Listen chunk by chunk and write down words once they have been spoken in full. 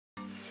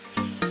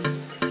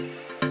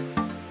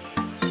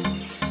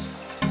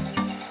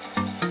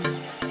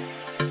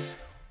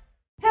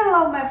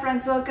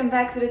friends, welcome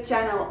back to the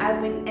channel.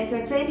 I've been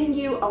entertaining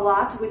you a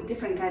lot with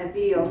different kind of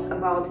videos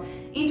about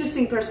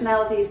interesting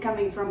personalities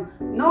coming from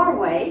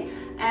Norway,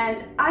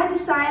 and I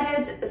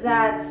decided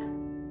that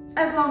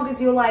as long as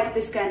you like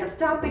this kind of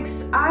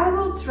topics, I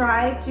will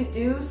try to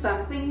do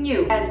something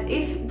new. And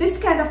if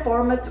this kind of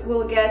format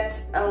will get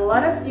a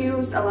lot of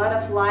views, a lot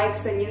of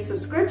likes and new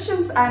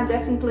subscriptions, I'm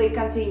definitely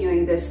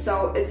continuing this,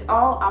 so it's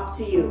all up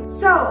to you.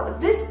 So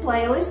this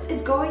playlist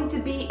is going to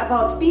be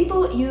about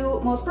people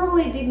you most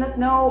probably did not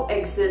know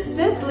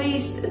existed. At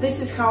least this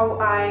is how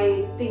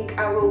I think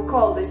I will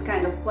call this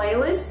kind of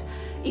playlist.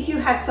 If you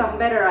have some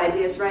better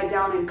ideas, write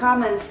down in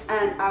comments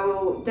and I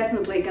will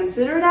definitely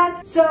consider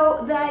that.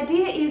 So the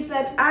idea is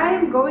that I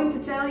am going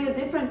to tell you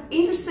different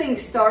interesting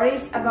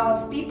stories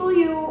about people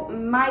you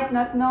might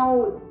not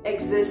know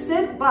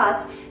existed,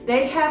 but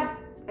they have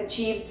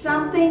achieved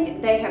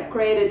something, they have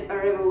created a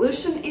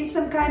revolution in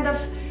some kind of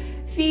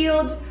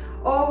field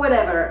or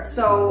whatever.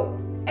 So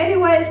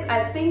anyways,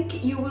 I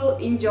think you will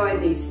enjoy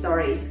these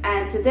stories,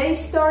 and today's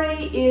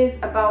story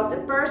is about a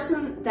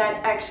person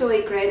that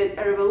actually created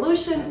a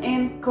revolution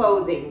in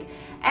clothing.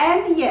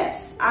 And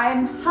yes,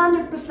 I'm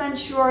 100%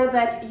 sure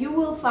that you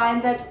will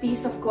find that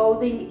piece of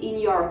clothing in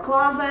your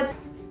closet.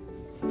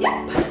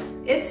 Yep,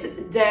 it's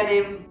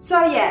denim.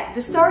 So yeah,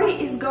 the story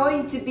is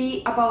going to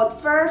be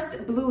about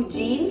first blue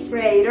jeans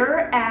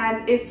creator,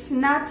 and it's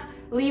not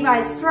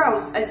Levi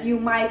Strauss as you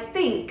might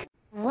think.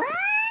 What?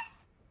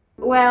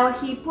 Well,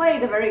 he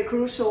played a very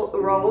crucial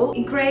role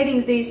in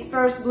creating these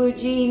first blue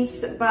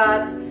jeans,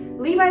 but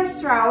Levi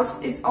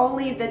Strauss is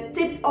only the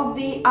tip of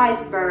the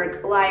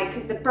iceberg,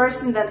 like the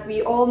person that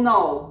we all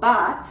know.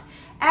 But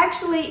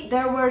actually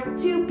there were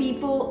two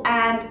people,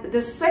 and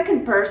the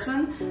second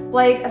person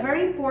played a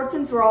very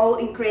important role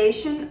in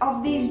creation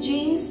of these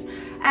jeans,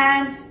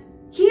 and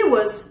he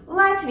was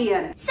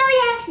Latvian. So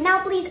yeah,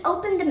 now please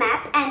open the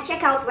map and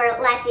check out where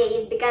Latvia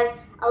is, because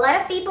a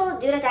lot of people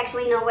do not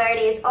actually know where it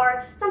is,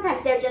 or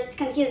sometimes they're just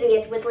confusing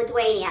it with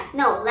Lithuania.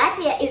 No,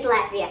 Latvia is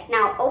Latvia.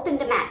 Now open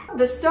the map.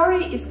 The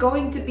story is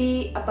going to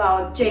be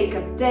about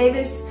Jacob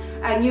Davis,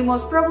 and you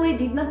most probably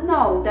did not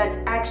know that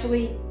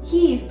actually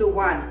he is the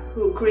one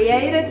who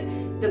created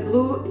the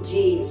blue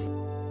jeans.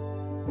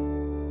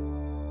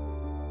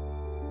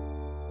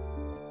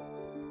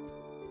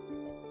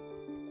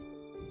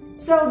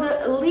 So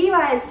the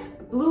Levi's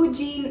blue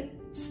jean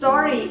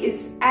story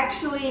is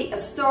actually a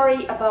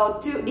story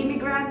about two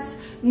immigrants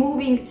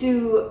moving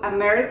to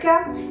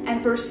America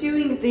and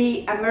pursuing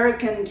the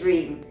American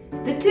dream.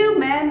 The two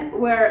men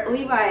were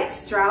Levi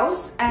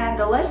Strauss and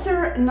the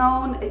lesser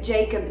known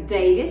Jacob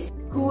Davis,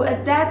 who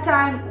at that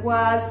time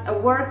was a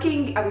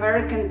working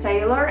American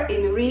tailor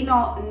in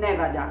Reno,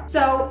 Nevada.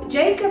 So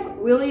Jacob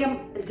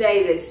William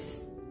Davis,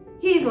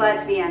 he is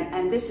Latvian,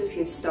 and this is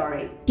his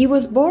story. He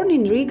was born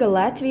in Riga,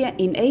 Latvia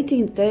in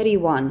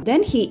 1831.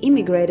 Then he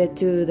immigrated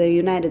to the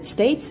United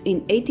States in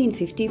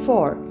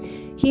 1854.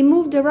 He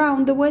moved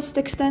around the West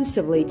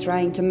extensively,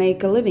 trying to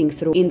make a living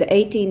through in the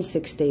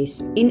 1860s.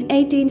 In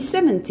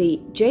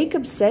 1870,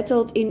 Jacob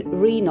settled in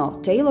Reno,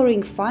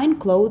 tailoring fine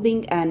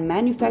clothing and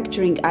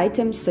manufacturing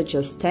items such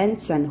as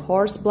tents and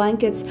horse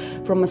blankets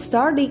from a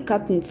sturdy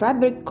cotton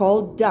fabric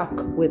called duck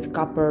with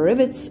copper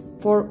rivets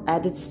for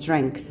added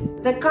strength.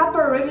 The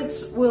copper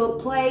rivets will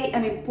play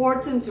an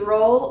important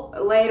role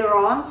later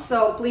on,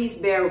 so please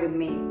bear with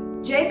me.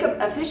 Jacob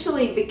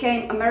officially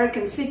became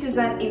American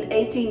citizen in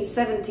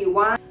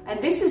 1871,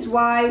 and this is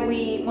why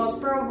we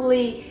most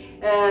probably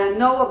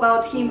know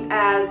about him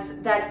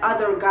as that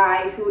other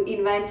guy who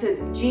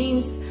invented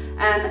jeans,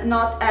 and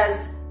not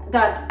as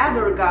that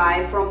other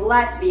guy from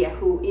Latvia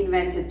who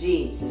invented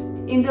jeans.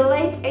 In the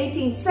late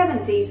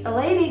 1870s, a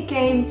lady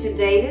came to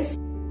Davis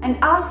and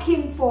asked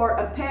him for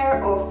a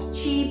pair of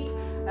cheap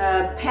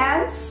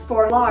pants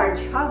for a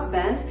large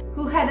husband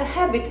who had a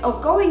habit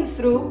of going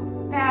through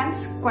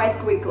pants quite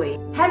quickly.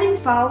 Having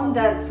found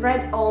that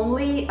thread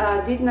only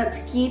did not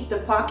keep the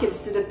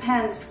pockets to the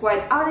pants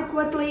quite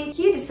adequately,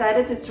 he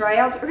decided to try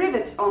out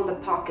rivets on the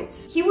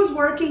pockets. He was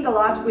working a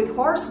lot with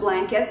horse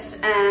blankets,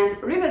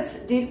 and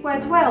rivets did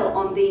quite well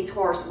on these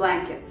horse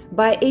blankets.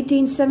 By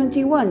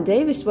 1871,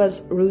 Davis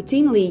was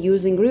routinely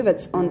using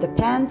rivets on the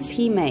pants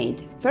he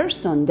made.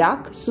 First on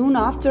duck, soon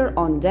after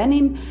on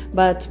denim,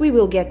 but we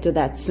will get to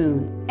that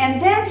soon.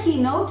 And then he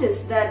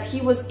noticed that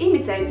he was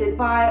imitated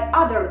by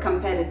other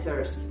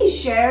competitors. He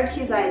shared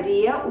his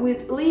idea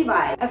with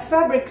Levi, a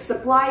fabric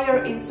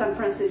supplier in San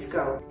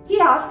Francisco.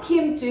 He asked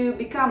him to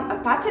become a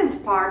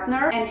patent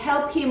partner and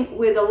help him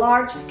with a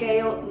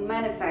large-scale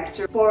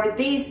manufacture for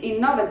these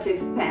innovative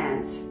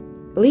pants.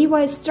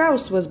 Levi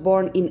Strauss was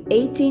born in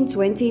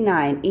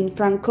 1829 in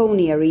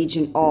Franconia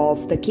region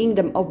of the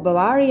Kingdom of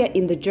Bavaria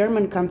in the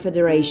German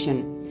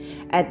Confederation.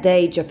 At the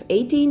age of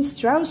 18,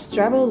 Strauss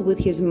traveled with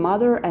his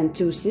mother and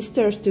two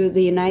sisters to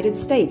the United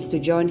States to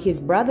join his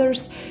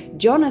brothers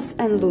Jonas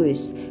and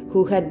Louis,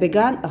 who had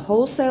begun a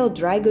wholesale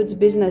dry goods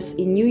business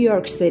in New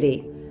York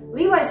City.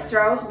 Levi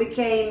Strauss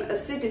became a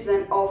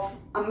citizen of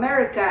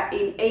America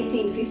in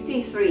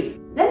 1853.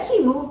 Then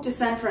he moved to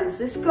San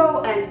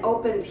Francisco and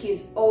opened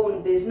his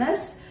own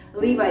business,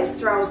 Levi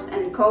Strauss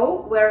 &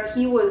 Co., where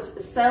he was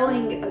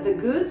selling the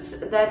goods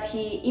that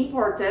he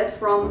imported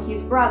from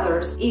his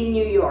brothers in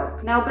New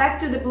York. Now back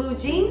to the blue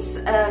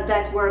jeans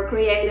that were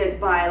created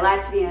by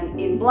Latvian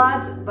in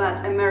blood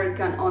but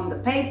American on the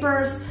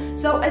papers.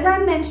 So as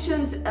I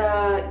mentioned,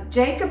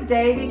 Jacob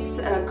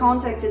Davis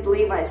contacted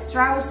Levi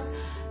Strauss.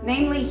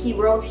 Namely, he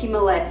wrote him a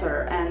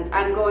letter, and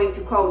I'm going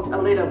to quote a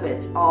little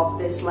bit of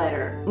this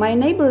letter. My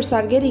neighbors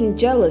are getting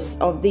jealous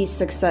of this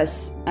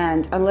success,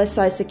 and unless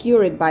I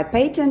secure it by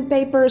patent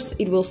papers,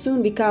 it will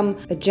soon become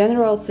a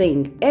general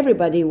thing.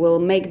 Everybody will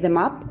make them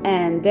up,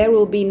 and there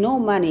will be no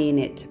money in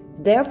it.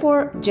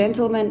 Therefore,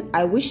 gentlemen,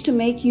 I wish to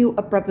make you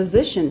a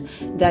proposition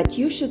that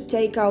you should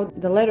take out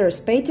the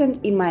letter's patent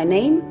in my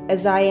name,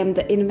 as I am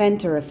the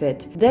inventor of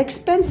it. The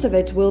expense of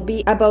it will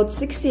be about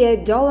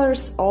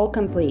 $68 all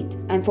complete,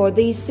 and for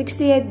these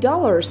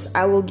 $68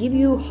 I will give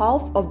you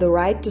half of the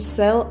right to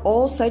sell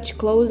all such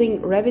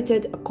clothing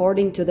riveted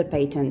according to the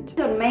patent.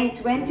 On May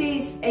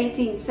 20th,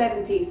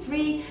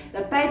 1873,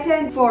 the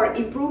patent for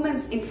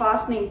improvements in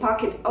fastening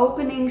pocket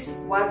openings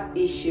was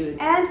issued,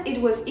 and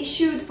it was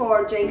issued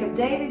for Jacob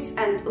Davis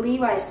and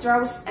Levi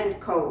Strauss &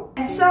 Co.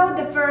 And so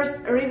the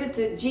first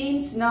riveted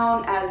jeans,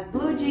 known as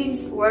blue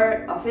jeans,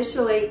 were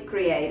officially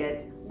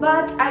created.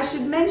 But I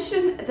should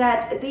mention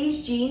that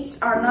these jeans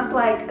are not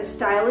like a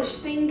stylish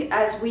thing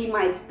as we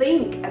might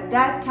think. At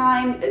that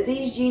time,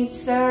 these jeans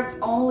served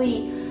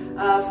only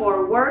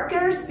for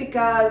workers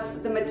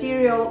because the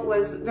material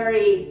was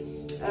very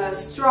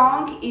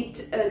strong.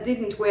 It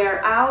didn't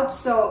wear out,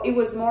 so it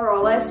was more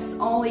or less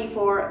only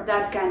for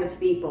that kind of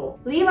people.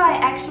 Levi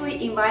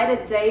actually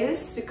invited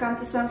Davis to come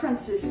to San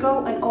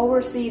Francisco and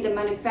oversee the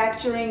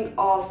manufacturing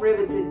of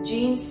riveted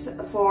jeans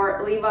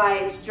for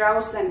Levi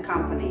Strauss &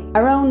 Company.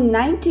 Around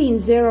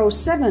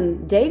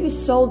 1907,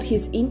 Davis sold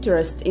his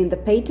interest in the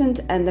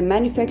patent and the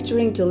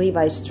manufacturing to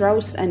Levi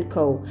Strauss &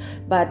 Co.,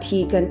 but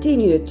he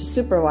continued to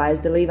supervise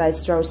the Levi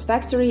Strauss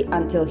factory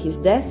until his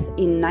death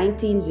in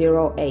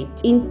 1908.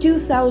 In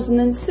 2006,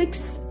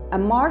 a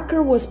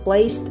marker was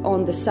placed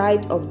on the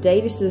site of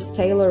Davis's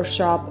tailor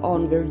shop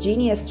on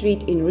Virginia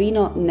Street in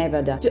Reno,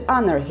 Nevada, to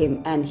honor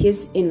him and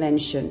his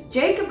invention.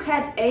 Jacob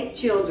had 8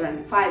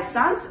 children, 5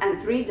 sons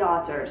and 3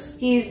 daughters.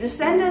 His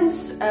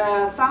descendants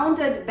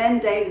founded Ben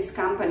Davis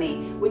Company,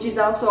 which is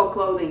also a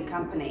clothing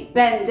company.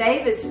 Ben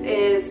Davis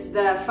is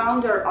the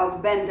founder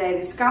of Ben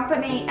Davis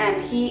Company,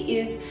 and he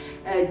is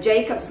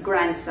Jacob's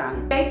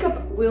grandson.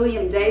 Jacob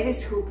William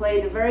Davis, who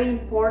played a very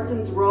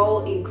important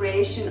role in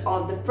creation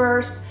of the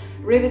first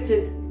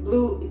riveted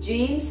blue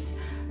jeans,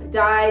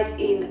 died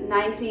in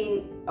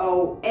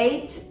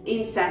 1908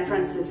 in San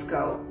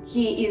Francisco.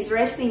 He is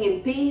resting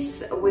in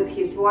peace with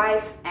his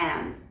wife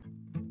Anne.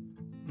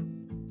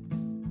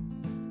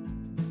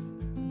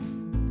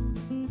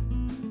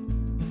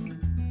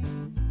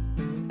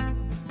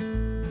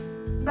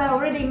 As I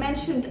already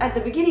mentioned at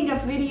the beginning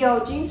of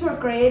video, jeans were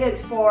created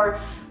for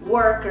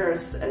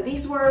workers.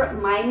 These were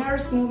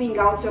miners moving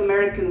out to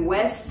American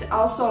West,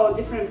 also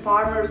different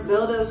farmers,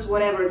 builders,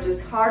 whatever,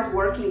 just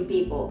hard-working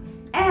people.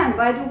 And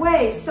by the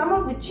way, some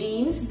of the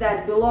jeans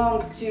that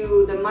belonged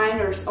to the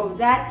miners of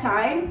that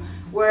time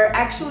were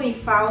actually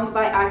found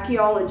by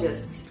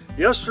archaeologists.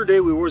 Yesterday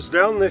we was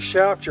down this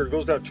shaft here, it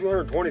goes down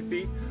 220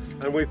 feet,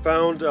 and we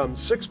found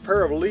 6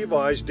 pair of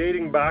Levi's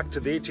dating back to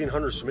the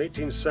 1800s, from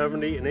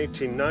 1870 and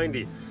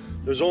 1890.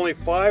 There's only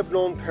 5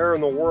 known pair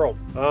in the world.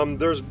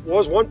 There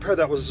was 1 pair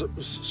that was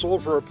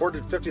sold for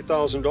reported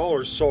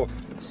 $50,000. So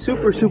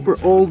super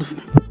old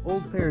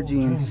pair of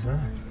jeans.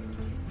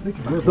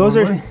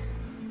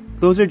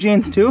 Those are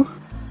jeans too?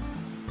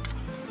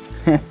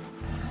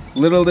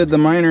 Little did the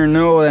miner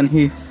know, and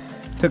he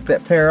took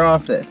that pair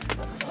off. That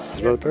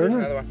another pair in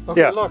there? Okay,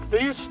 yeah. Look,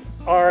 these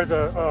are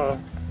the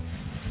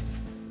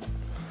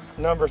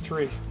number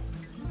 3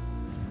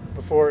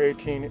 before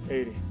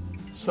 1880.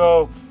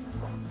 So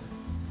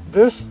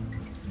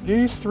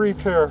these 3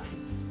 pair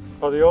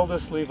are the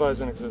oldest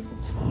Levi's in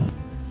existence,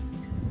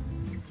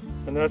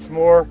 and that's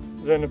more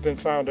than have been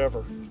found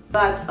ever.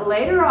 But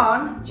later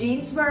on,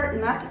 jeans were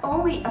not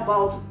only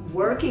about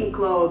working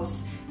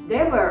clothes,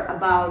 they were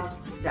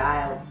about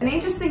style. An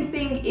interesting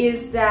thing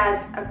is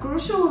that a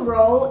crucial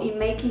role in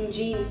making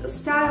jeans a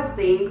style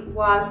thing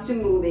was to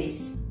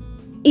movies.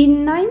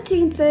 In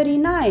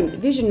 1939,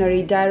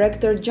 visionary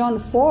director John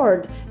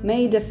Ford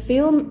made a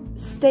film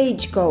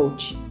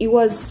Stagecoach. It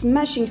was a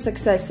smashing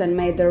success and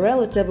made the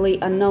relatively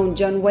unknown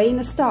John Wayne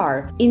a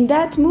star. In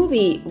that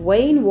movie,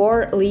 Wayne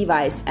wore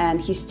Levi's, and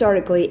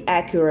historically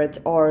accurate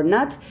or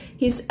not,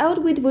 his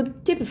outfit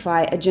would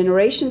typify a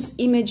generation's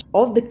image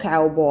of the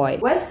cowboy.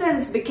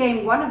 Westerns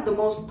became one of the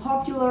most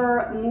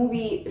popular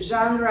movie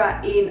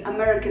genre in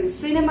American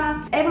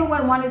cinema.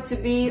 Everyone wanted to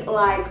be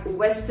like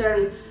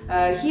Western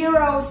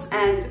heroes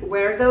and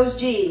wear those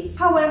jeans.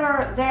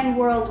 However, then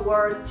World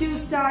War II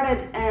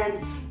started and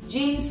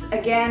jeans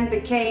again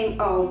became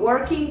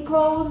working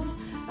clothes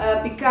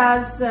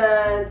because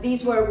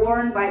these were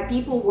worn by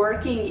people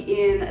working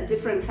in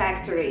different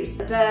factories.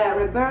 The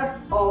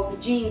rebirth of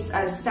jeans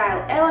as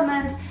style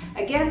element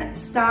again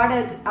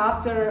started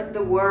after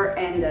the war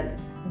ended.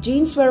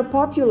 Jeans were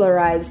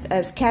popularized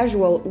as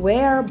casual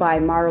wear by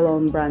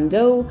Marlon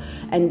Brando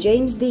and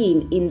James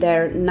Dean in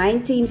their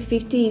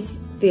 1950s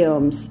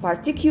films,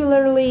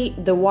 particularly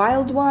The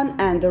Wild One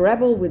and The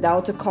Rebel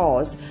Without a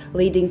Cause,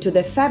 leading to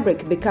the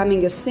fabric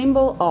becoming a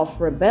symbol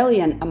of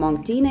rebellion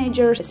among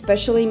teenagers,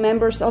 especially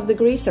members of the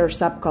greaser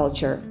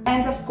subculture.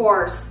 And of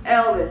course,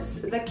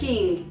 Elvis, the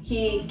king,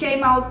 he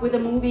came out with the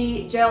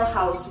movie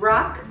Jailhouse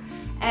Rock,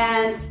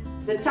 and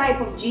the type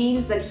of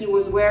jeans that he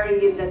was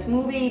wearing in that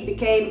movie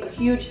became a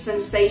huge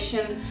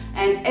sensation,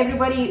 and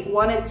everybody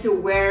wanted to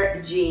wear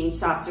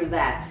jeans after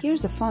that.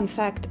 Here's a fun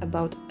fact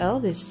about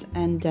Elvis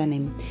and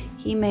denim.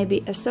 He may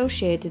be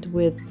associated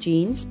with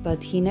jeans,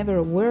 but he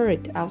never wore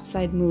it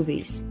outside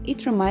movies.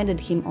 It reminded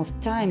him of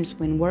times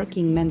when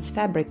working men's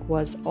fabric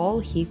was all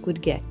he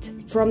could get.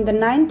 From the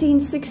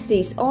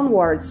 1960s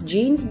onwards,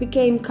 jeans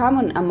became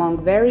common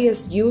among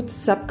various youth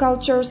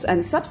subcultures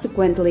and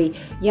subsequently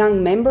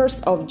young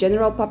members of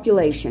general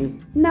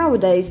population.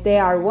 Nowadays, they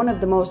are one of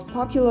the most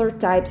popular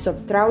types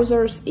of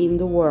trousers in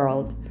the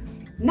world.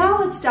 Now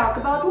let's talk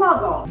about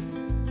logo.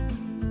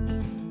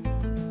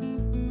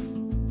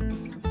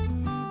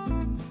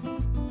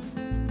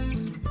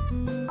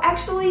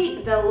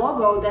 Actually, the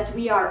logo that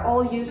we are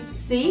all used to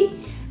see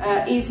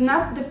is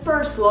not the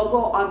first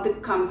logo of the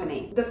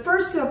company. The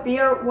first to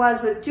appear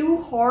was a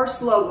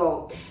two-horse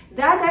logo.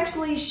 That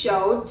actually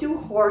showed two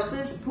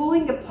horses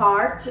pulling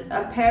apart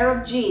a pair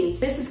of jeans.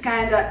 This is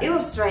kind of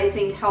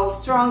illustrating how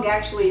strong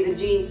actually the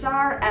jeans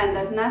are and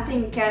that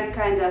nothing can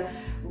kind of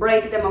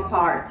break them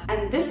apart.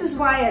 And this is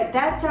why at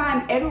that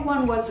time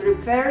everyone was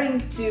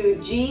referring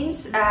to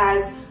jeans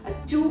as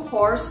a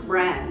two-horse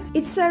brand.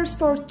 It serves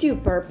for two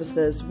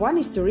purposes. One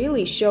is to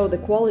really show the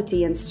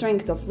quality and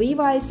strength of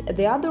Levi's.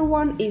 The other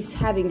one is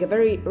having a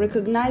very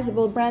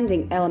recognizable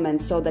branding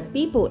element so that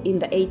people in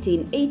the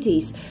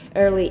 1880s,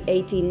 early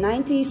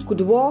 1890s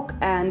could walk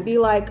and be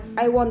like,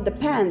 I want the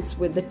pants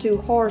with the two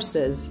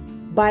horses.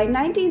 By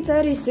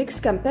 1936,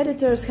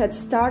 competitors had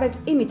started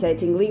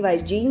imitating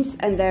Levi's jeans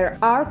and their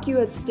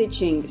arcuate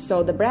stitching,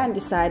 so the brand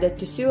decided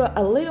to sew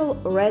a little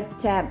red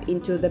tab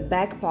into the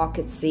back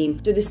pocket seam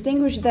to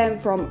distinguish them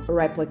from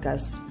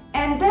replicas.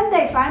 And then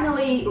they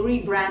finally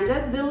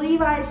rebranded the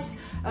Levi's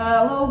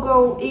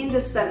logo in the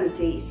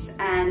 70s,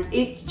 and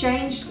it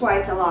changed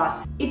quite a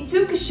lot. It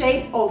took a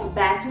shape of a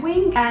bat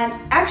wing, and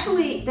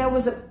actually there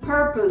was a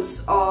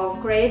purpose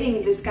of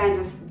creating this kind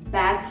of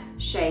bat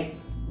shape.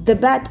 The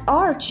bat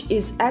arch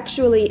is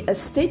actually a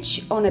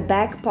stitch on a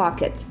back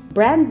pocket.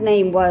 Brand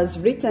name was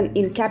written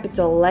in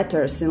capital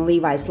letters in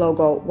Levi's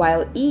logo,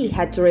 while E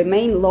had to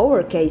remain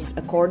lowercase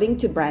according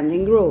to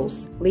branding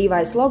rules.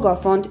 Levi's logo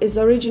font is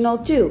original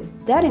too.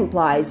 That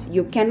implies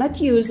you cannot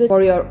use it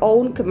for your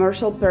own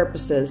commercial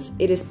purposes.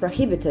 It is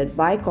prohibited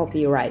by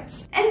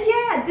copyrights. And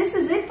yeah, this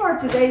is it for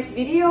today's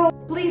video.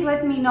 Please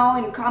let me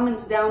know in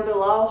comments down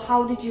below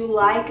how did you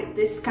like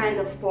this kind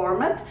of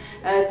format,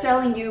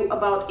 telling you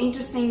about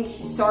interesting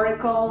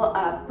historical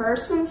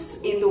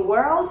persons in the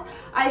world.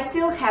 I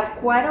still have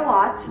quite a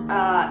lot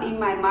in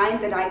my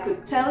mind that I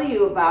could tell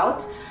you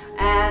about,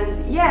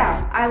 and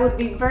yeah, I would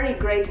be very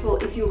grateful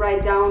if you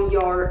write down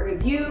your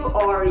review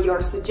or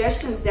your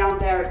suggestions down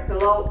there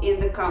below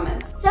in the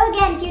comments. So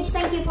again, huge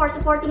thank you for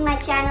supporting my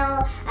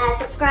channel,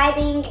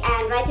 subscribing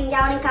and writing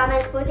down in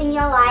comments, putting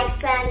your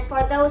likes, and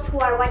for those who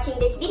are watching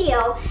this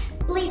video,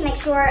 please make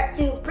sure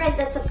to press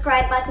that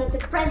subscribe button, to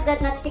press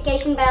that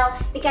notification bell,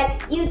 because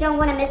you don't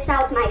want to miss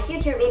out my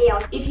future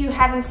videos. If you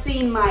haven't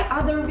seen my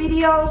other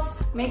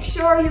videos, make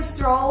sure you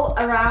stroll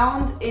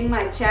around in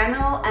my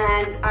channel,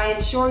 and I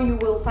am sure you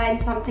will find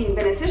something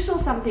beneficial,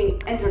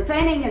 something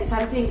entertaining, and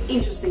something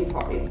interesting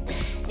for you.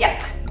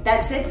 Yep,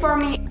 that's it for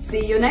me.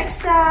 See you next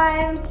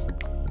time!